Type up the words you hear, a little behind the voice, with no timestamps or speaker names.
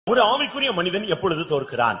ஒரு ஆவிக்குரிய மனிதன் எப்பொழுது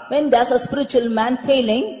தோற்கிறான்? When does a spiritual man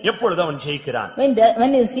failing? எப்பொழுது அவன் ஜெயிக்கிறான்?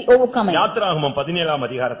 When is he overcoming? யாத்திராகமம் 17ஆம்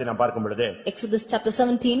அதிகாரத்தை நாம் பார்க்கும் பொழுது Exodus chapter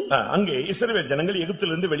 17. அங்கே இஸ்ரவேல் ஜனங்கள்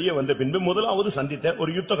எகிப்திலிருந்து வெளியே வந்த பின்பு முதலாவது சந்தித்த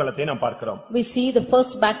ஒரு யுத்த களத்தை நாம் பார்க்கிறோம். We see the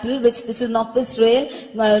first battle which the children of Israel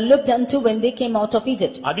looked unto when they came out of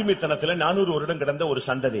Egypt. அடிமைத்தனத்திலே 400 வருடம் கிடந்த ஒரு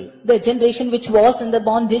சந்ததி. The generation which was in the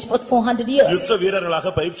bondage for 400 years. யுத்த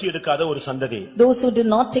வீரர்களாக பயிற்சி எடுக்காத ஒரு சந்ததி. Those who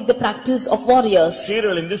did not take the practice of warriors.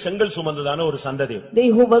 சீரழிந்து செங்கல் சுமந்ததான ஒரு சந்ததி. They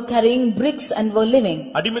who were carrying bricks and were living.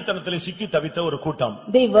 அடிமைத்தனத்திலே சிக்கி தவித்த ஒரு கூட்டம்.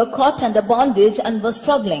 They were caught under bondage and were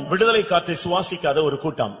struggling. விடுதலை காற்றை சுவாசிக்காத ஒரு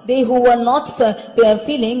கூட்டம். They who were not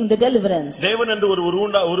feeling the deliverance. தேவன் என்று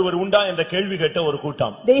ஒருவர் உண்டா என்ற கேள்வி கேட்ட ஒரு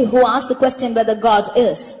கூட்டம். They who asked the question whether God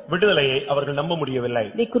is. விடுதலையை அவர்கள் நம்ப முடியவில்லை.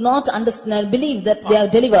 They could not understand believe that they are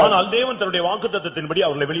delivered. ஆனால் தேவன் தன்னுடைய வாக்குத்தத்தத்தின்படி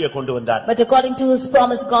அவர்களை வெளியே கொண்டு வந்தார். But according to his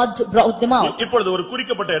promise God brought them out. இப்பொழுது ஒரு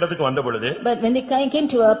குறிக்கப்பட்ட இடத்துக்கு வந்த பொழுது But when they came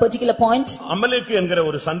to a particular point, அமலேக்கு என்கிற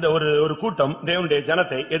ஒரு கூட்டம் தேவனுடைய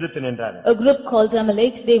ஜனத்தை எதிர்த்து நின்றார். A group called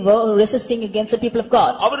Amalek, they were resisting against the people of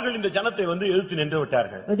God. அவர்கள் இந்த ஜனத்தை எதிர்த்து நின்று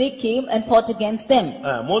விட்டார்கள். They came and fought against them.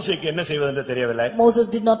 மோசேக்கு என்ன செய்வதென்று தெரியவில்லை. Moses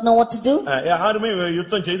did not know what to do. யாருமே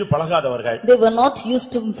யுத்தம் செய்து பழகாதவர்கள். They were not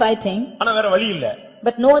used to fighting. ஆனா வேற வழி இல்ல.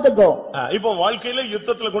 But no other go. இப்போ வாழ்க்கையில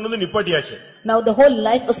யுத்தத்துல கொண்டு வந்து நிப்பாட்டியாச்சு. Now the whole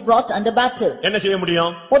life was brought under battle. என்ன செய்ய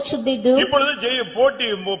முடியும்? What should they do? இப்பொழுது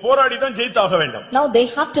போராடி தான் ஜெயித்தாக வேண்டும். Now they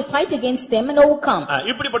have to fight against them and overcome.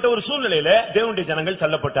 இப்படிப்பட்ட ஒரு சூழ்நிலையில தேவனுடைய ஜனங்கள்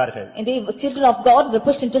தள்ளப்பட்டார்கள். And the children of God were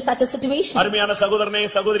pushed into such a situation. அருமையான சகோதரனே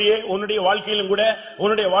சகோதரியே, உன்னுடைய வாழ்க்கையிலும் கூட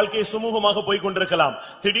உன்னுடைய வாழ்க்கை சுமூகமாக போய் கொண்டிருக்கலாம்.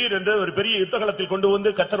 திடீரென்று ஒரு பெரிய யுத்தகளத்தில் கொண்டு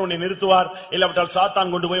வந்து கர்த்தர் உன்னை நிறுத்துவார், இல்லாவிட்டால்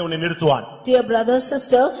சாத்தான் கொண்டு போய் உன்னை நிறுத்துவான். Dear brother,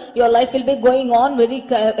 sister, your life will be going on very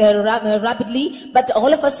rapidly, but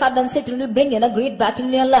all of a sudden Satan will bring in a great battle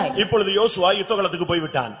in your life. இப்பொழுது யோசுவா யுத்தகளத்துக்கு போய்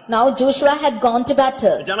விட்டான். Now Joshua had gone to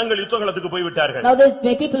battle. ஜனங்கள் யுத்தகளத்துக்கு போய் விட்டார்கள். Now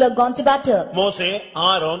the people have gone to battle. மோசே,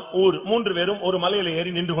 Aaron, ஊர் மூன்று பேரும் ஒரு மலையில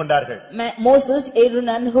ஏறி நின்று கொண்டார்கள். Moses, Aaron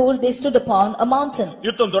and Hur, they stood upon a mountain.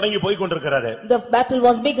 யுத்தம் தொடங்கி போய் கொண்டிருக்கிறது. The battle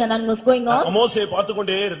was begun and was going on. மோசே பார்த்து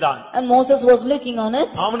கொண்டே இருந்தான். And Moses was looking on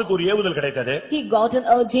it. அவனுக்கு ஒரு ஏவுதல் கிடைத்தது. He got an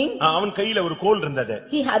urging. அவன் கையில ஒரு கோல் இருந்தது.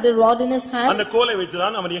 He had a rod in his hand. அந்த கோலை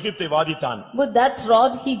வைத்துதான் அவன் எகிப்தை வாதித்தான். With that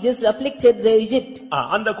rod he just afflicted the Egypt.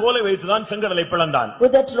 அந்த கோலை வைத்துதான் செங்கடலை பிளந்தான்.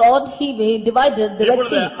 With that rod he divided the Red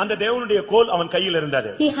Sea. அந்த தேவனுடைய கோல் அவன் கையில் இருந்தது.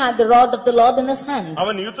 He had the rod of the Lord in his hand.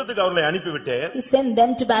 அவன் யுத்தத்துக்கு அவர்களை அனுப்பிவிட்டு He sent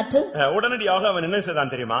them to battle. உடனடியாக அவன் என்ன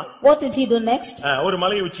செய்தான் தெரியுமா? What did he do next? ஒரு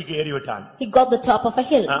மலை உச்சிக்கு ஏறி விட்டான். He got the top of a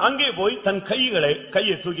hill. அங்கே போய் தன்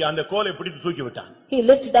கையை தூக்கி அந்த கோலை பிடித்து தூக்கி விட்டான். He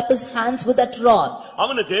lifted up his hands with that rod.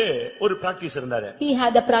 அவனுக்கு ஒரு பிராக்டீஸ் இருந்தது. He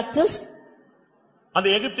had a practice. அந்த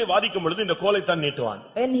எகிப்தை வாதிக்கும் பொழுது இந்த கோலை தான் நீட்டுவான்.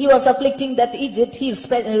 When he was afflicting that Egypt, he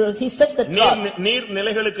stretched the rod. நீர்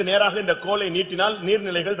நிலைகளுக்கு நேராக இந்த கோலை நீட்டினால்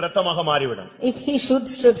நீர்நிலைகள் இரத்தமாக மாறிவிடும். If he should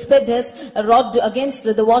spread his rod against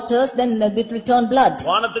the waters, then it will turn blood.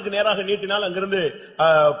 வானத்துக்கு நேராக நீட்டினால் அங்கிருந்து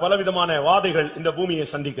பலவிதமான வாதைகள் இந்த பூமியை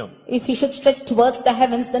சந்திக்கும். If he should stretch towards the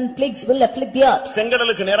heavens, then plagues will afflict the earth.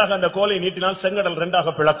 செங்கடலுக்கு நேராக அந்த கோலை நீட்டினால் செங்கடல்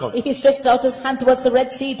இரண்டாக பிளக்கும். If he stretched out his hand towards the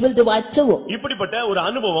Red Sea, it will divide two. இப்படிப்பட்ட ஒரு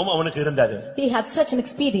அனுபவம் அவனுக்கு இருந்தது. He had such an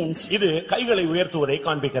experience. இது கைகளை உயர்த்துவதை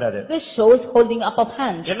காண்பிக்கிறது. This shows holding up of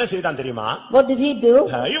hands. என்ன செய்தான் தெரியுமா? What did he do?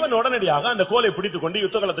 இவன் உடனடியாக அந்த கோலை பிடித்துக்கொண்டு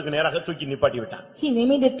யுத்தகளத்துக்கு நேராக தூக்கி நிப்பாட்டி விட்டான். He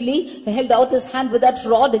immediately held out his hand with that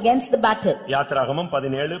rod against the battle. யாத்திராகமம்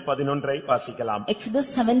 17:11 வாசிக்கலாம். Exodus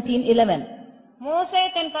 17:11. மோசே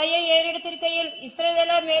தன் கையை ஏறெடுத்திருக்கையில்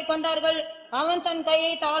இஸ்ரவேலர் மேற்கொண்டார்கள். அவன் தன்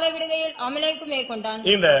கையை தாழ விடுகையில் அமலேக்கு மேற்கொண்டான்.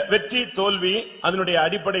 இந்த வெற்றி தோல்வி அதனுடைய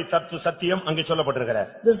அடிப்படை தத்துவ சத்தியம் அங்கே சொல்லப்பட்டிருக்கிறது.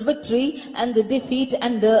 This victory and the defeat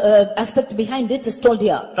and the aspect behind it is told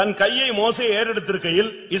here. தன் கையை மோசே ஏறெடுத்திருக்கையில்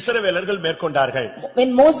இஸ்ரவேலர்கள் மேற்கொண்டார்கள்.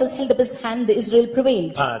 When Moses held up his hand, the Israel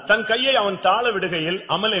prevailed. தன் கையை அவன் தாழ விடுகையில்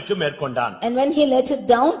அமலேக்கு மேற்கொண்டான். And when he let it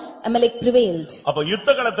down, Amalek prevailed. அப்ப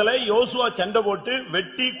யுத்தகளத்திலே யோசுவா சண்டை போட்டு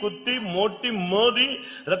வெட்டி குத்தி மோதி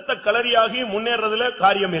இரத்த கலரியாகி முன்னேறதுல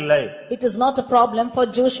காரியம் இல்லை. It is not a problem for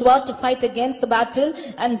Joshua to fight against the battle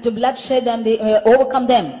and to bloodshed and overcome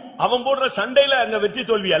them. அவன் போடுற சண்டையில அங்க வெற்றி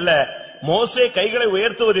தோல்வி அல்ல. மோசே கைகளை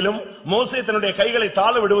உயர்த்துவதிலும் மோசே தன்னுடைய கைகளை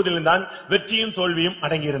தாழ விடுவதிலும் தான் வெற்றியும் தோல்வியும்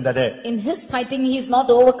அடங்கி இருந்தது. In his fighting he is not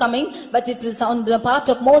overcoming, but it is on the part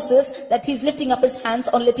of Moses that he is lifting up his hands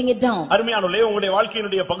or letting it down. அருமையானவர்களே, உங்களுடைய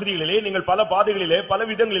வாழ்க்கையினுடைய பகுதிகளிலே நீங்கள் பல பாதைகளிலே பல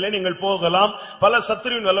விதங்களிலே நீங்கள் போகலாம். பல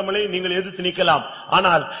சத்துருவின் வல்லமையை நீங்கள் எதிர்த்து நிக்கலாம்.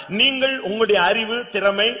 ஆனால் நீங்கள் உங்களுடைய அறிவு,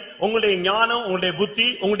 திறமை, உங்களுடைய ஞானம், உங்களுடைய புத்தி,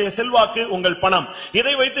 உங்களுடைய செல்வாக்கு, உங்கள் பணம்,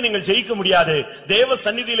 இதை வைத்து நீங்கள் ஜெயிக்க முடியாது. தேவ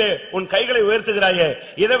சந்நிதியிலே உன் கைகளை உயர்த்துகிறாயே,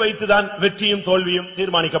 இதை வைத்துதான் வெற்றியும் தோல்வியும்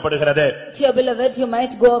தீர்மானிக்கப்படுகிறது. Dear beloved, you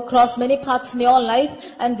might go across many paths in your life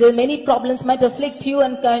and many problems might afflict you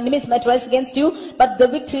and enemies might rise against you, but the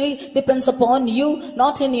victory depends upon you,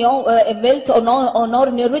 not in your wealth or nor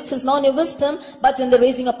in your riches nor in your wisdom, but in the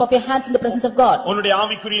raising up of your hands in the presence of God. உன்னுடைய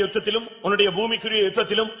ஆவிக்குரிய யுத்தத்திலும் உன்னுடைய பூமிக்குரிய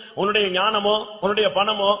யுத்தத்திலும் உன்னுடைய ஞானமோ உன்னுடைய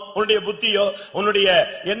பணமோ உன்னுடைய புத்தியோ உன்னுடைய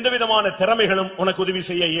எந்தவிதமான திறமைகளும் உனக்கு உதவி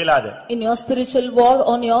செய்ய இயலாது. In your spiritual war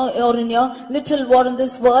or in your little war in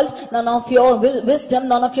this world, none of your wisdom,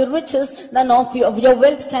 none of your riches, none of your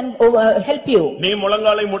wealth can help you. நீ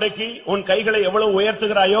முழங்காலை முடக்கி உன் கைகளை எவ்வளவு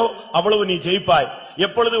உயர்த்துகிறாயோ அவ்வளவு நீ ஜெயிப்பாய்.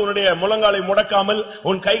 எப்பொழுது உன்னுடைய முழங்காலை முடக்காமல்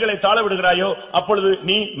உன் கைகளை தாழ விடுகிறாயோ அப்பொழுது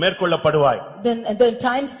நீ மேற்கொள்ளப்படுவாய். Then the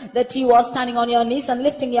times that you are standing on your knees and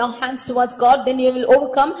lifting your hands towards God, then you will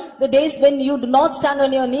overcome. The days when you do not stand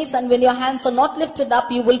on your knees and when your hands are not lifted up,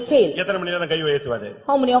 you will fail. எத்தனை மணி நேரம் கை உயர்த்துவது?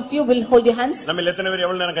 How many of you will hold your hands? நம்ம எத்தனை பேர்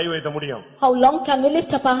எவ்வளவு நேரம் கை உயர்த்த முடியும்? How long can we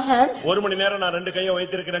lift up our hands? ஒரு மணி நேரம் நான் ரெண்டு கையை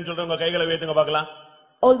உயர்த்திருக்கிறேன்னு சொல்றவங்க கைகளை உயர்த்துங்க பார்க்கலாம்.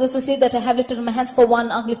 All those who say that I have lifted my hands for 1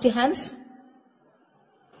 hour, lift your hands.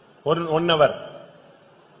 1 hour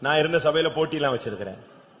நான் இருந்த சபையில போட்டி எல்லாம் வச்சிருக்கிறேன்.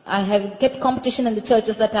 I have kept competition in the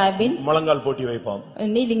churches that I have been. முழங்கால் போட்டி வைப்போம்.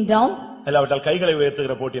 Kneeling down. எல்லாவற்றால் கைகளை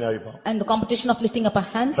உயர்த்துகிற போட்டி வைப்போம். And the competition of lifting up our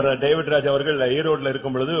hands. Brother David Raj அவர்கள் ஈரோட்ல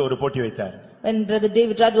இருக்கும் பொழுது ஒரு போட்டி வைத்தார். When Brother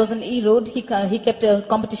David Raj was in Erode, he kept a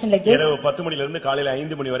competition like this. இரவு 10 மணில இருந்து காலையில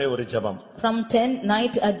 5 மணி வரை ஒரு ஜெபம். From 10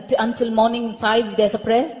 night until morning 5 there's a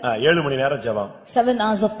prayer. 7 மணி நேரம் ஜெபம். 7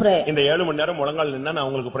 hours of prayer. இந்த 7 மணி நேரம் முழங்கால் நின்னா நான்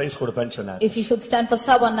உங்களுக்கு பிரைஸ் கொடுப்பேன்னு சொன்னார். If you should stand for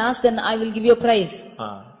 7 hours, then I will give you a prize.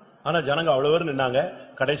 ஆனா ஜனங்க அவ்வளவு பேர் நின்னாங்க.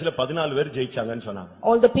 கடைசில 14 பேர் ஜெயிச்சாங்கன்னு சொன்னாங்க.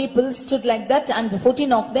 All the people stood like that and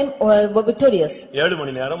 14 of them were victorious. 7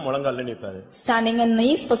 மணி நேரம் முழங்கால்ல நிப்பாரு. Standing on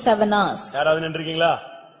knees for 7 hours. யாராவது நின்றீங்களா?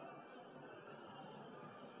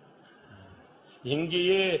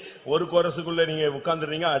 இங்கேயே ஒரு கோரசுக்குள்ள நீங்க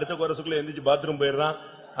உட்கார்ந்துறீங்க, அடுத்த கோரசுக்குள்ள எந்திரிச்சு பாத்ரூம் போயிடுறான்,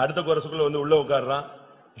 அடுத்த கோரசுக்குள்ள வந்து உள்ள உட்கார்றான்.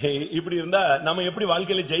 இப்படி இருந்தா நம்ம எப்படி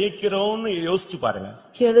வாழ்க்கையில ஜெயிக்கிறோம்னு யோசிச்சு பாருங்க.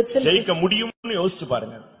 ஜெயிக்க முடியும்னு யோசிச்சு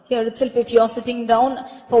பாருங்க. Here itself, if you are sitting down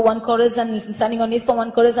for 1 chorus and standing on knees for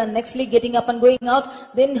 1 chorus and nextly getting up and going out,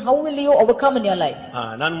 then how will you overcome in your life?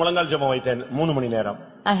 நான் முழங்கால் ஜெபம் வைத்தேன் 3 மணி நேரம்.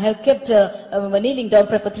 I have kept kneeling down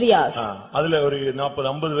prayer for 3 hours. அதுல ஒரு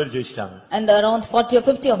 40-50 பேர் ஜெயிச்சிட்டாங்க. And around 40 or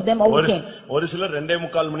 50 of them overcame. ஒரு சிலர்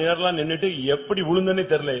 2.25 மணி நேரம்லாம் நின்னுட்டு எப்படி விழுந்தனே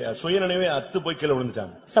தெரியல, சுயநினைவே அத்து போய் கீழ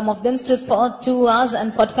விழுந்துட்டாங்க. Some of them stood for 2 hours and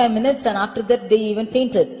 45 minutes and after that they even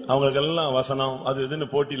fainted. அவங்களுக்கு எல்லாம் வசனம் அது இதுன்னு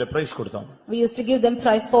போட்டியில பிரைஸ் கொடுத்தோம். We used to give them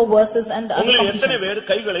prize for verses and other உங்களுக்கு எத்தனை பேர்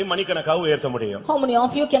கைகளை மணிக்கணக்காக உயர்த்த முடியும்? How many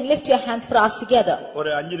of you can lift your hands for us together? ஒரு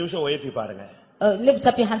 5 நிமிஷம் உயர்த்தி பாருங்க. Lift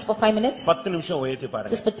up your hands for 5 minutes. 10 நிமிஷம் உயர்த்தி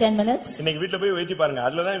பாருங்க. Just for 10 minutes. இன்னைக்கு வீட்ல போய் உயர்த்தி பாருங்க.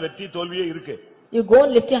 அதுல தான் வெற்றி தோல்வியே இருக்கு. You go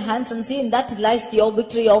and lift your hands and see in that lies your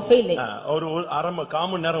victory or failing. ஒரு கால்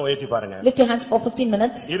மணி நேரம் உயர்த்தி பாருங்க. Lift your hands for 15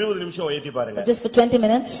 minutes. 20 நிமிஷம் உயர்த்தி பாருங்க. Just for 20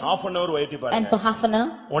 minutes. half an hour உயர்த்தி பாருங்க. And for half an hour.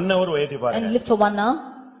 1 hour உயர்த்தி பாருங்க. And lift for 1 hour.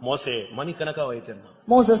 மோசே மணிக்கணக்கா உயர்த்தினான்.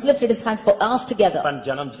 Moses lifted his hands for hours together. தன்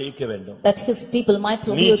ஜனம் ஜெயிக்க வேண்டும். That his people might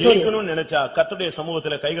be நீ victorious. ஜெயிக்கணும்னு நினைச்சா கர்த்தருடைய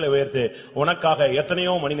சமூகத்திலே கைகளை உயர்த்து. உனக்காக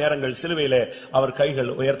எத்தனையோ மணி நேரங்கள் சிலுவையிலே அவர் கைகள்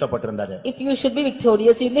உயர்த்தப்பட்டிருந்தது. If you should be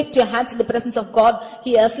victorious, you lift your hands in the presence of God.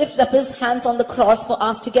 He has lifted up his hands on the cross for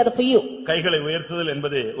us together for you. கைகளை உயர்த்துதல்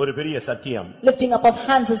என்பது ஒரு பெரிய சத்தியம். Lifting up of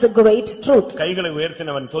hands is a great truth. கைகளை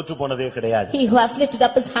உயர்த்தினவன் தோற்று போனதே கிடையாது. He who has lifted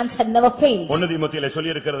up his hands had never failed. 1 தீமோத்தேயுல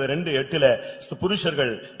சொல்லி இருக்கிறது 2:8ல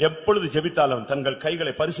புருஷர்கள் எப்பொழுது ஜெபித்தாலும் தங்கள்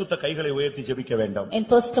கைகளை பரிசுத்த கைகளை உயர்த்தி ஜெபிக்க வேண்டும். In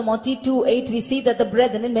 1 Timothy 2:8 we see that the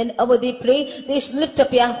brethren whenever they pray they should lift up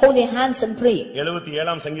their holy hands and pray.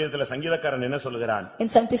 77ஆம் சங்கீதத்திலே சங்கீதக்காரன் என்ன சொல்கிறான்? In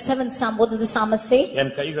 77th Psalm what does the psalmist say?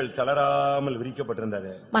 என் கைகள் தளராமல்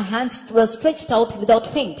விரிக்கப்பட்டிருந்தது. My hands were stretched out without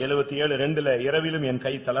feint. 77:2ல இரவிலும் என்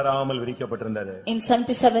கை தளராமல் விரிக்கப்பட்டிருந்தது. In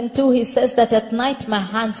 77:2 he says that at night my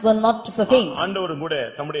hands were not faint. ஆண்டவரும் கூட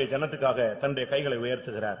தம்முடைய ஜனத்துக்காக தன்னுடைய கைகளை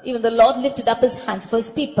உயர்த்துகிறார். Even the Lord lifted up his hands for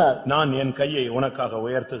his people. நான் என் கையை உனக்காக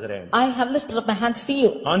உயர்த்துகிறேன். I have lifted up my hands for you.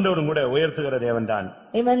 ஆண்டவரும் கூட உயர்த்துகிற தேவன்தான்.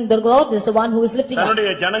 Even the God is the one who is lifting up. தன்னுடைய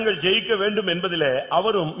ஜனங்கள் ஜெயிக்க வேண்டும் என்பதிலே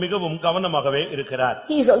அவரும் மிகவும் கவனமாகவே இருக்கிறார்.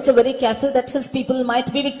 He is also very careful that his people might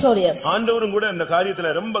be victorious. ஆண்டவரும் கூட இந்த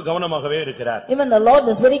காரியத்திலே ரொம்ப கவனமாகவே இருக்கிறார். Even the Lord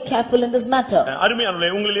is very careful in this matter.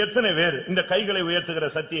 அருமையானவர்களே, உங்களில் எத்தனை பேர் இந்த கைகளை உயர்த்துகிற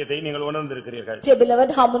சத்தியத்தை நீங்கள் உணர்ந்திருக்கிறீர்கள்? Dear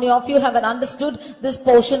beloved, how many of you have understood this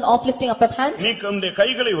portion of lifting up of hands? நீ உன்னுடைய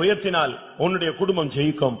கைகளை உயர்த்தினால் உன்னுடைய குடும்பம்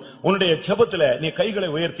ஜெயிக்கும். உன்னுடைய ஜெபத்திலே நீ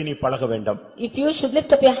கைகளை உயர்த்தி நீ பழக வேண்டும். If you should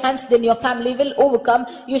lift up your hands, then your family will overcome.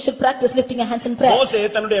 You should practice lifting your hands in prayer. மோசே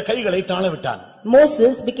தன்னுடைய கைகளை தாழ விட்டான்.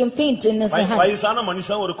 Moses became faint in his hands. வயசான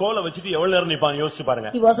மனுஷன் ஒரு கோலை வச்சிட்டு எவ்வளவு நேரம் நிப்பான் யோசிச்சு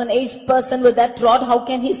பாருங்க. He was an aged person with that rod. How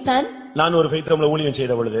can he stand? நான் ஒரு faith homeல ஊழியம்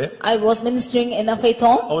செய்த பொழுது I was ministering in a faith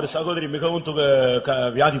home. ஒரு சகோதரி மிகவும்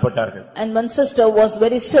வியாதிப்பட்டார்கள். And one sister was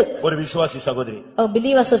very sick. ஒரு விசுவாசி சகோதரி. A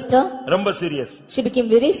believer sister. ரொம்ப serious. She became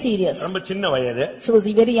very serious. ரொம்ப சின்ன வயது. She was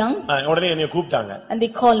very young. உடனே என்னை கூப்பிட்டாங்க. And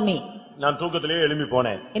they called me. நான் தூக்கத்திலே எழும்பி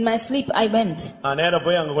போனேன். In my sleep I went. நேரா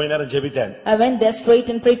போய் அங்க கொஞ்ச நேரம் ஜெபித்தேன். I went there straight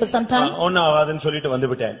and prayed for some time. ஒண்ணு ஆகாதுன்னு சொல்லிட்டு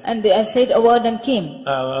வந்துவிட்டேன். And I said a word and came.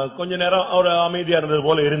 கொஞ்ச நேரம் ஒரு அமைதியா இருந்தது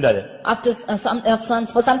போல இருந்தாரு. After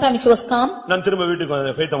for some time she was calm. நான் திரும்ப வீட்டுக்கு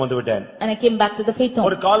வந்து faith home வந்துவிட்டேன். And I came back to the faith home.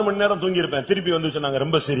 ஒரு 1/4 மணி நேரம் தூங்கி இருப்பேன். திருப்பி வந்து சொன்னாங்க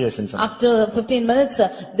ரொம்ப சீரியஸ்னு சொன்னாங்க. After 15 minutes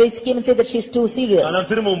they came and said that she is too serious. நான்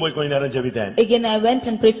திரும்பவும் போய் கொஞ்ச நேரம் ஜெபித்தேன். Again I went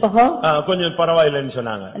and prayed for her. கொஞ்சம் பரவாயில்லைன்னு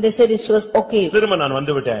சொன்னாங்க. And they said she was okay. திரும்ப நான்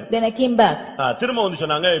வந்துவிட்டேன். Then I came back. திரும்ப வந்து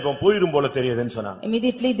சொன்னாங்க இப்போ போயிரும் போல தெரியுதுன்னு சொன்னாங்க.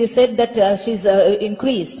 Immediately they said that she's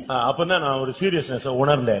increased. அப்பதான் நான் ஒரு சீரியஸ்னஸ்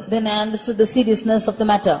உணர்ந்தேன். Then I understood the seriousness of the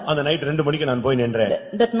matter. அந்த நைட் 2 மணிக்கு நான் போய் நின்றேன்.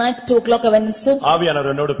 That night 2 o'clock I went and stood.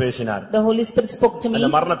 ஆவியானவர் என்னோடு பேசினார். The Holy Spirit spoke to me. அந்த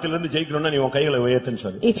மரணத்திலிருந்து ஜெயிக்கணும்னா நீ உன் கைகளை உயர்த்துன்னு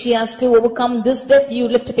சொல்லி. If she has to overcome this death, you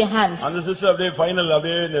lift up your hands. அந்த சிஸ்டர் அப்படியே ஃபைனல்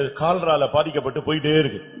அப்படியே இந்த கால்ரால பாதிக்கப்பட்டு போயிட்டே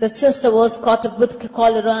இருக்கு. That sister was caught up with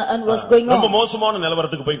cholera and was going on. ரொம்ப மோசமான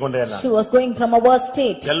நிலவரத்துக்கு போய் கொண்டே இருந்தா. She was going from a worse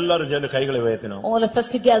state. எல்லாரும் சேர்ந்து கைகளை உயர்த்தினோம். All of us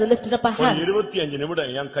together lifted up our hands. 25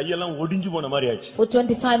 நிமிடம் என் கையெல்லாம் ஒடிஞ்சு போன மாதிரி ஆயிடுச்சு. For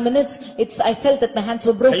 25 minutes I felt that my hands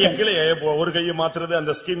were broken. கையிலே ஒரு கையை மாத்துறது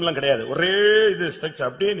அந்த ஸ்கீம்லாம் கிடையாது. ஒரே இது ஸ்ட்ரக்சர்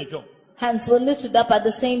அப்படியே நிக்கும். Hands were lifted up at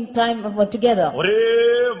the same time together. ஒரே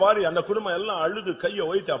வாரி அந்த குடும்பம் எல்லாம் அழுது கையை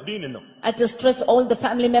உயர்த்தி அப்படியே நின்னோம். I just stretched all the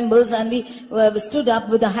family members and we stood up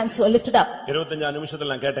with our hands lifted up. 25 நிமிஷத்துல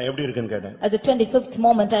நான் கேட்டேன் எப்படி இருக்குன்னு கேட்டேன். At the 25th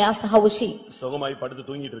moment I asked her how was she. சுகமாய் படுத்து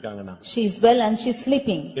தூங்கிட்டு இருக்காங்கனா. She is well and she is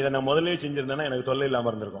sleeping. இத நான் முதல்லயே செஞ்சிருந்தேனா எனக்கு தொல்லை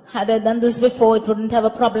இல்லாம இருந்திருக்கும். Had I done this before it wouldn't have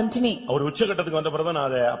a problem to me. அவர் உச்சகட்டத்துக்கு வந்த பிறகு நான்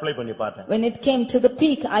அதை அப்ளை பண்ணி பார்த்தேன். When it came to the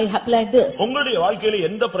peak I applied this. உங்களுடைய வாழ்க்கையில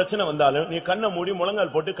எந்த பிரச்சனை வந்தாலும் நீ கண்ணை மூடி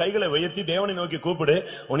முழங்கால் போட்டு கைகளை உயர்த்தி தேவனை நோக்கி கூப்பிடு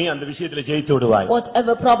உன்னை அந்த விஷயத்துல ஜெயித்து விடுவாய்.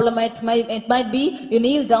 Whatever problem it might be, you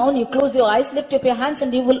kneel down, you close your eyes, lift up your hands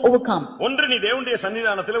and you will overcome. ஒன்று நீ தேவனுடைய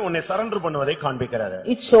சன்னிதானத்திலே உன்னை சரண்டர் பண்ணுவதை காண்பிக்கிறது.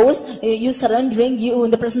 It shows you surrendering you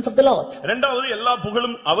in the presence of the Lord. இரண்டாவது எல்லா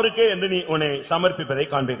புகழும் அவருக்கே என்று நீ உன்னை சமர்ப்பிப்பதை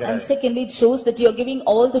காண்பிக்கிறது. And secondly it shows that you are giving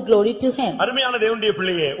all the glory to him. அருமையான தேவனுடைய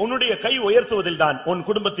பிள்ளையே உன்னுடைய கை உயர்த்துவதில் தான் உன்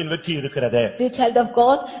குடும்பத்தின் வெற்றி இருக்கிறது. Dear child of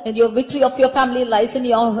God, and your victory of your family lies in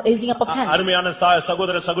your raising up of hands. அருமையான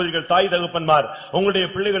சகோதர சகோதரிகள் தாய் தகப்பன்மார் உங்களுடைய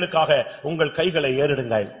பிள்ளைகளுக்காக உங்கள் கைகளை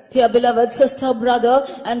ஏறெடுங்கள். Dear beloved sister, brother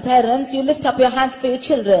and parents, you lift up your hands for your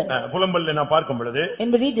children. புலம்பல்ல நான் பார்க்கும் பொழுது In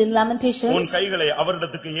we read in Lamentations, உன் கைகளை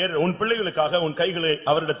அவரிடத்துக்கு ஏறு உன் பிள்ளைகளுக்காக உன் கைகளை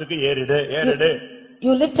அவரிடத்துக்கு ஏறிடு.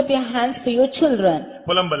 You lift up your hands for your children.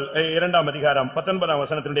 புலம்பல் 2ஆம் அதிகாரம் 19ஆம்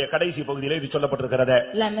வசனத்தினுடைய கடைசி பகுதியிலே இது சொல்லப்பட்டிருக்கிறது.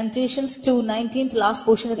 Lamentations 2:19 last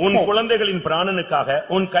portion it says. உன் குழந்தைகளின் பிராணனுக்காக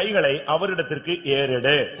உன் கைகளை அவரிடத்திற்கு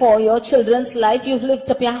ஏறிடு. For your children's life you lift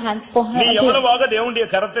up your hands for him. நீ எவ்வளவாக தேவனுடைய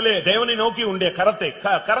கரத்திலே தேவனை நோக்கி உன்னுடைய கரத்தை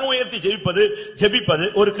கரம் உயர்த்தி ஜெபிப்பது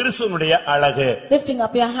ஒரு கிறிஸ்துவனுடைய அழகு. Lifting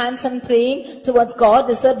up your hands and praying towards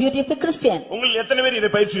God is a beauty of a Christian. உங்கள் எத்தனை பேர்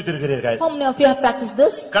இதை பயிற்சித்திருக்கிறீர்கள்? How many of you have practiced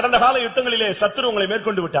this? கடந்த கால யுத்தங்களிலே சத்துரு உங்களை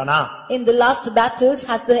மேற்கொண்டு விட்டானா? In the last battles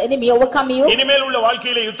has the enemy overcome you? இனிமேல் உள்ள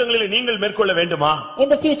வாழ்க்கையிலே யுத்தங்களிலே நீங்கள் மேற்கொள்ள வேண்டுமா? In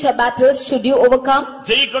the future battles should you overcome?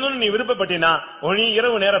 ஜெயிக்கணும்னு நீ விருப்பப்பட்டினா நீ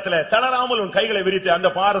இரவு நேரத்திலே தளராமல் உன் கைகளை விரித்து அந்த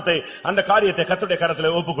பாரத்தை அந்த காரியத்தை கர்த்தருடைய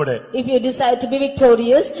கரத்திலே ஒப்புக்கொடு. If you decide to be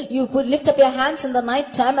victorious, you could lift up your hands in the night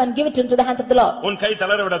time and give it into the hands of the Lord. உன் கை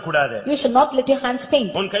தளர விடக் கூடாது. You should not let your hands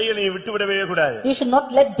faint. உன் கையை நீ விட்டு விடவே கூடாது. You should not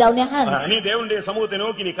let down your hands. நீ தேவனுடைய சமூகத்தை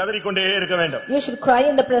நோக்கி நீ கதறிக்கொண்டே இருக்க வேண்டும். You should cry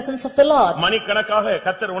in the presence of the Lord. மணிக்கணக்காக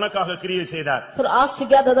கர்த்தர் உனக்காக கிரியை செய்தார். For hours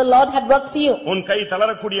together the Lord had worked for you. உன் கை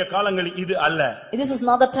தளரக்கூடிய காலங்கள் இது அல்ல. This is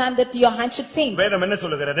not the time that your hand should faint. வேதம் என்ன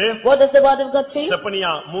சொல்லுகிறது? What does the word of God say?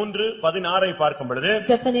 Zephaniah 3:16 பார்க்கும் பொழுது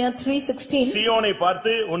Zephaniah 3:16 சீயோனை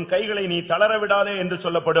பார்த்து உன் கைகளை நீ தளர விடாதே என்று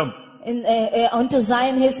சொல்லப்படும். Unto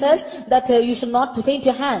Zion he says that you should not faint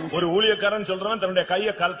your hands. ஒரு ஊழியக்காரன் சொல்றான் தன்னுடைய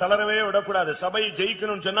கையை தளரவே விடக்கூடாது. சபை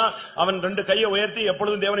ஜெயிக்கணும்னு சொன்னா அவன் ரெண்டு கையை உயர்த்தி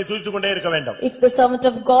எப்பொழுதும் தேவனை துதித்துக் கொண்டே இருக்க வேண்டும். If the servant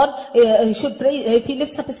of God should pray, if he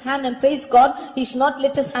lifts up his hand and praise God, he should not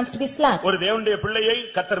let his hands to be slack. ஒரு தேவனுடைய பிள்ளையை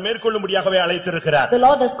கர்த்தர் மேற்கொள்ளும்படியாகவே அழைத்திருக்கிறார். The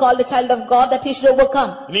Lord has called a child of God that he should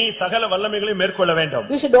overcome. நீ சகல வல்லமைகளை மேற்கொள்ள வேண்டும்.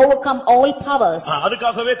 You should overcome all powers.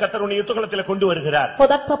 அதுக்காகவே கர்த்தர் உன்னை யுத்தகளத்திலே கொண்டு வருகிறார். For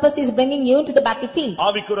that purpose he is bringing you into the battlefield.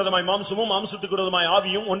 ஆவிக்கு விரோதமாய் மாம்சமும் மாம்சத்துக்கு விரோதமாய்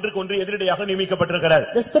ஆவியும் ஒன்றுக்கு ஒன்று எதிரடையாக நியமிக்கப்பட்டிருக்கிறது.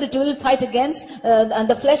 The spirit will fight against and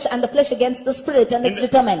the flesh against the spirit, and it's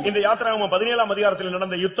determined. இந்த யாத்திராகமம் 17ஆம் அதிகாரத்தில்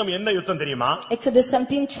நடந்த யுத்தம் என்ன யுத்தம் தெரியுமா? Exodus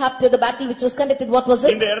 17th chapter, the battle which was conducted, what was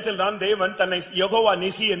it? இந்த இடத்தில் தான் தேவன் தன்னை யெகோவா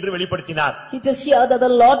நிசி என்று வெளிப்படுத்தினார். It is here that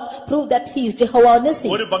the Lord proved that he is Jehovah Nissi.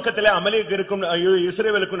 ஒரு பக்கத்திலே அமலேக்கிற்கும்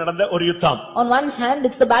இஸ்ரவேலுக்கும் நடந்த ஒரு யுத்தம். On one hand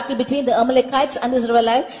it's the battle between the Amalekites and the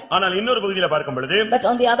Israelites. ஆனால் இன்னொரு பகுதியில பார்க்கும் பொழுது But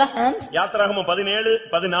on the other hand, யாத்திராகமம்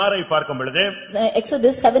 17:16 வசனங்களை பார்க்கும் பொழுது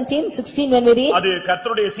Exodus 17:16 when we read, அது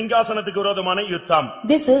கர்த்தருடைய சிங்காசனத்துக்கு விரோதமான யுத்தம்.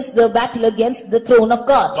 this is the battle against the throne of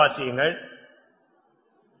God. வாசியுங்கள்.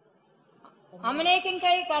 அமலேக்கின்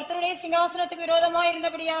கை கர்த்தருடைய சிங்காசனத்துக்கு விரோதமாய்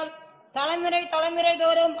இருந்தபடியால் தலைமுறை தலைமுறை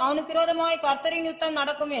தோறும் அவனுக்கு விரோதமாய் கர்த்தரின் யுத்தம்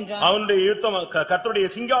நடக்கும் என்றார். அவனுடைய யுத்தம் கர்த்தருடைய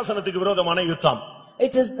சிங்காசனத்துக்கு விரோதமான யுத்தம்.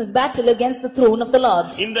 It is the battle against the throne of the Lord.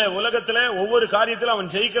 இந்த உலகத்திலே ஒவ்வொரு காரியத்திலும் அவன்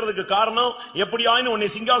ஜெயிக்கிறதுக்கு காரணம் எப்படியாயினும் உன்னை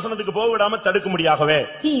சிங்காசனத்துக்கு போக விடாம தடுக்க முடியாகவே.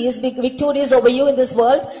 He is victorious over you in this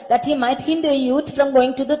world that he might hinder you from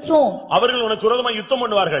going to the throne. அவர்கள் உனக்கு விரோதமாக யுத்தம்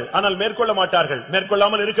பண்ணுவார்கள், ஆனால் மேற்கொள்ள மாட்டார்கள்.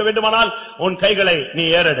 மேற்கொள்ளாமல் இருக்க வேண்டுமானால் உன் கைகளை நீ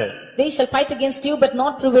ஏறெடு. They shall fight against you but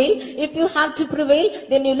not prevail. If you have to prevail,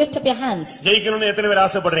 then you lift up your hands. ஜெயிக்கணும்னு எத்தனை பேர்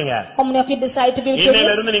ஆசைப்படுறீங்க? How many of you decide to be இன்னையில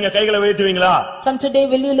victorious? இருந்து நீங்க கைகளை உயர்த்துவீங்களா? From today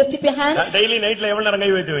will you lift up your hands? Daily நைட்ல எவ்வளவு நேரம்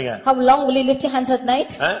கை உயர்த்துவீங்க? How long will you lift your hands at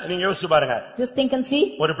night? நீங்க யோசிச்சு பாருங்க. Just think and see.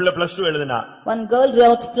 ஒரு பிள்ளை +2 எழுதுனா, One girl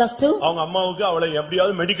wrote +2 அவங்க அம்மாவுக்கு அவளை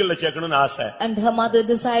எப்படியாவது மெடிக்கல்ல சேர்க்கணும்னு ஆசை. and her mother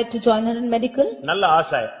decided to join her in medical. நல்ல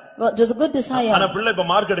ஆசை. Well, it was a good desire. ஆனா பிள்ளை இப்ப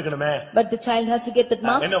mark எடுக்கணுமே. But the child has to get that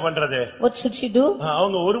marks. என்ன பண்றது? What should she do?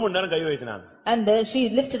 அவங்க 1 மணி நேரம் கை வைத்தினாங்க. And she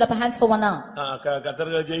lifted up her hands for 1 hour. கர்த்தர்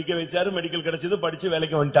ஜெயிக்க வச்சாரு, மெடிக்கல் கிடைச்சது, படிச்சு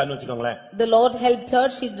வேலைக்கு வந்துட்டான்னு வெச்சுக்கோங்களேன். The Lord helped her.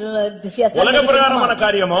 She has done உலக பிரகாரமான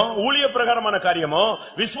காரியமோ ஊழிய பிரகாரமான காரியமோ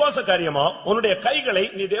விசுவாச காரியமோ உன்னுடைய கைகளை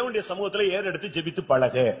நீ தேவனுடைய சமூகத்திலே ஏறெடுத்து ஜெபித்து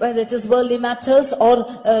பழகு. Whether it is worldly matters or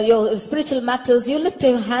your spiritual matters, you lift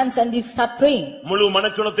your hands and you start praying. முழு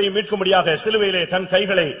மனக்குலத்தை மீட்கும்படியாக சிலுவையிலே தன்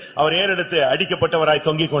கைகளை அவர் ஏறெடுத்து அடிக்கப்பட்டவராய்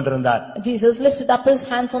தொங்கிக் கொண்டிருந்தார். Jesus lifted up his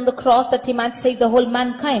hands on the cross that he might save the whole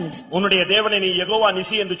mankind. உன்னுடைய தேவனை நீ யெகோவா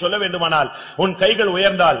நிசி என்று சொல்ல வேண்டுமானால் உன் கைகள்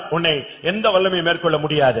உயர்ந்தால் உன்னை எந்த வல்லமையும் மேற்கொள்ள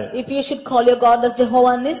முடியாது. If you should call your God as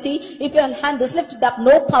Jehovah Nissi, if your hand is lifted up,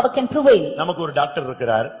 no power can prevail. நமக்கு ஒரு டாக்டர்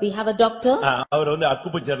இருக்கிறார். We have a doctor. Our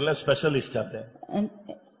அக்குபஞ்சர்ல specialist.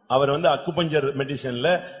 Our acupuncture மெடிசின்ல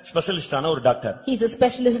ஸ்பெஷலிஸ்டான ஒரு doctor. He is a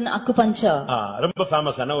specialist in acupuncture. ரொம்ப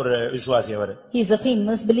ஃபேமஸான ஒரு விசுவாசி அவர். He is a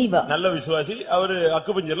famous believer. நல்ல விசுவாசி. அவர்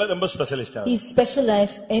அக்குபஞ்சர்ல ரொம்ப specialist. He is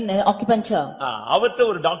specialized in acupuncture. அவர்ட்ட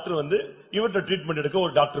ஒரு டாக்டர் இவர்ட்ட ட்ரீட்மெண்ட் எடுக்க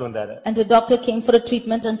ஒரு டாக்டர் வந்தாரு. And the doctor came for a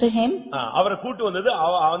treatment unto him. அவரை கூட்டி வந்தது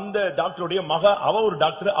அந்த டாக்டருடைய மக. அவ ஒரு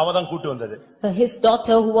டாக்டர், அவ தான் கூட்டி வந்தது. His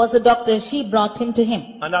daughter who was a doctor, she brought him to him.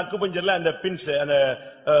 அந்த அக்குபஞ்சர்ல அந்த பின்ஸ் அந்த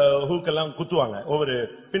ஹூக்கெல்லாம் குத்துவாங்க, ஒவ்வொரு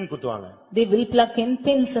பின் குத்துவாங்க. They will plug in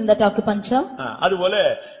pins in that acupuncture. அதுபோல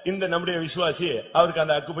இந்த நம்முடைய விசுவாசி அவருக்கு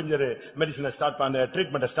அந்த அக்குபஞ்சர் மெடிசினை ஸ்டார்ட் பண்ண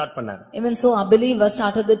ட்ரீட்மென்ட் ஸ்டார்ட் பண்ணார். Even so our believer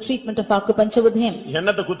started the treatment of acupuncture with him.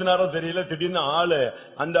 என்னத்த குத்துனாரோ தெரியல, திடீர்னு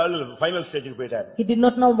அந்த ஆளு ஃபைனல் ஸ்டேஜுக்கு போயிட்டார். He did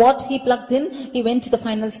not know what he plugged in. He went to the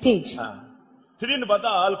final stage. திடீர்னு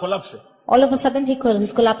பார்த்தா ஆள் collapse. All of a sudden he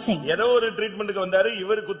is collapsing. ஏதோ ஒரு ட்ரீட்மென்ட்க்கு வந்தாரு,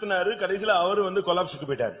 இவர் குத்துனாரு, கடைசில அவரு கொலாப்ஸ்க்கு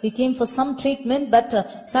போயிட்டார். He came for some treatment but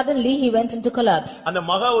suddenly he went into collapse. அந்த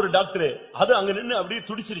மகா ஒரு டாக்டர் அது அங்க நின்னு அப்படியே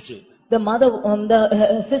துடிச்சிருச்சு. The mother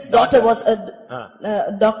his daughter was a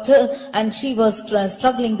doctor and she was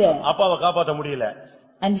struggling there. அப்பாவை காப்பாத்த முடியல.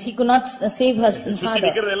 And he could not save her father.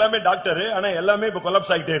 நிக்கிறது எல்லாமே டாக்டர், ஆனா எல்லாமே இப்ப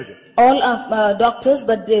கொலாப்ஸ் ஆயிட்டே இருக்கு. All are doctors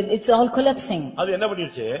but it's all collapsing. அது என்ன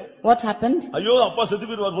பண்ணிருச்சு? What happened? ஐயோ அப்பா செத்து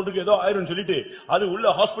போயிடுவார் போட்டுக்கு ஏதோ ஆயிரும் சொல்லிட்டு அது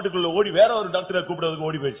உள்ள ஹாஸ்பிடலுக்குள்ள ஓடி வேற ஒரு டாக்டரை கூப்பிடுறதுக்கு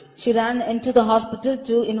ஓடி போயிடுச்சு. She ran into the hospital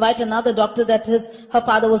to invite another doctor that her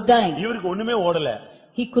father was dying. இவருக்கு ஒண்ணுமே ஓடல.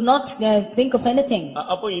 He could not think of anything.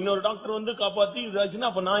 அப்ப இன்னொரு டாக்டர் காப்பாத்தி இதாச்சுன்னா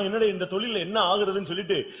அப்ப நான் என்னோட இந்த தொழில என்ன ஆகுறதுன்னு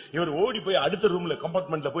சொல்லிட்டு இவர் ஓடி போய் அடுத்த ரூம்ல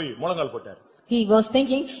கம்பார்ட்மெண்ட்ல போய் முழங்கால் போட்டார். He was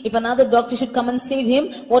thinking if another doctor should come and save him,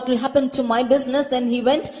 what will happen to my business? Then he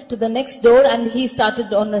went to the next door and he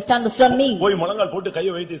started on stand knees. போய் முழங்கால் போட்டு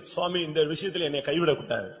கையை வைத்து சுவாமி இந்த விஷயத்துல என்னை கைவிட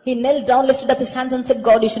கூடாது. He knelt down, lifted up his hands and said,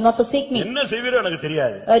 God, you should not forsake me. என்ன செய்வீரோ எனக்கு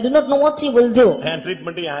தெரியாது. I do not know what you will do. N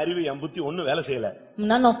treatment என் அறிவு என் புத்தி ஒண்ணும் வேலை செய்யல.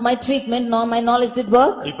 None of my treatment nor my knowledge did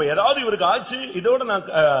work. இப்ப ஏதாவது இவருக்கு ஆச்சு இதோட நான்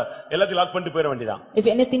எல்லாத்தையும் லாக் பண்ணிட்டு போயிட வேண்டியதான். If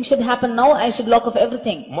anything should happen now, I should lock off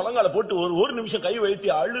everything. முழங்கால போட்டு ஒரு நிமிஷம் கை வைத்து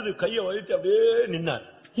அழுது கையை வைத்து அப்படியே நின்னார்.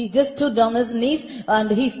 He just stood on his knees and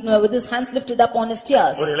he with his hands lifted up on his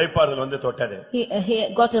tears. ஒரு இளைப்பாறுதல் தொட்டது. He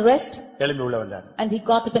got a rest. எழும்பி உள்ள வந்தார். And he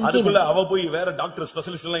got up and came. அதுக்குள்ள அவ போய் வேற டாக்டர்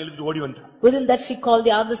ஸ்பெஷலிஸ்ட் எல்லாம் இழுத்து ஓடி வந்தா. Within that she called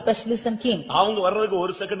the other specialists and came. அவங்க வர்றதுக்கு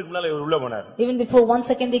ஒரு செகண்டுக்கு முன்னால இவர் உள்ள போனார். Even before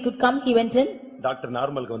 1 second they could come, he went in. Doctor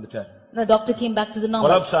நார்மலுக்கு வந்துட்டார். The doctor came back to the normal.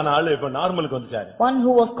 Collapse ஆன ஆளு இப்ப நார்மலுக்கு வந்துட்டார். One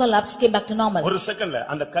who was collapsed came back to normal. ஒரு செகண்ட்ல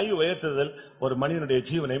அந்த கை உயர்த்துதல் ஒரு மனிதனுடைய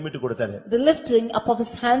ஜீவனை மீட்டு கொடுத்தது. The lifting up of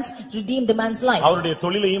his hands redeemed a man's life. அவருடைய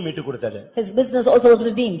தொழிலையும் மீட்டு கொடுத்தது. His business also was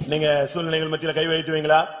redeemed. நீங்க சூழ்நிலைகள் மத்தியில கை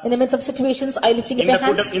வைத்துவீங்களா? In the midst of situations, I lifting up your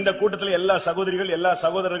hands. இந்த கூட்டத்துல எல்லா சகோதரிகள் எல்லா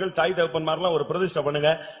சகோதரர்கள் தாய் தகப்பன்மாரெல்லாம் ஒரு பிரதிஷ்டை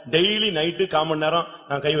பண்ணுங்க. டெய்லி நைட் 1/4 மணி நேரம்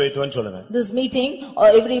நான் கை வைத்துவேன்னு சொல்லுங்க. This meeting, or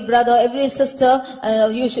every brother, every sister,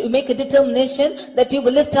 you should make a determination that you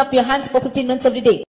will lift up your hands for 15 minutes every day.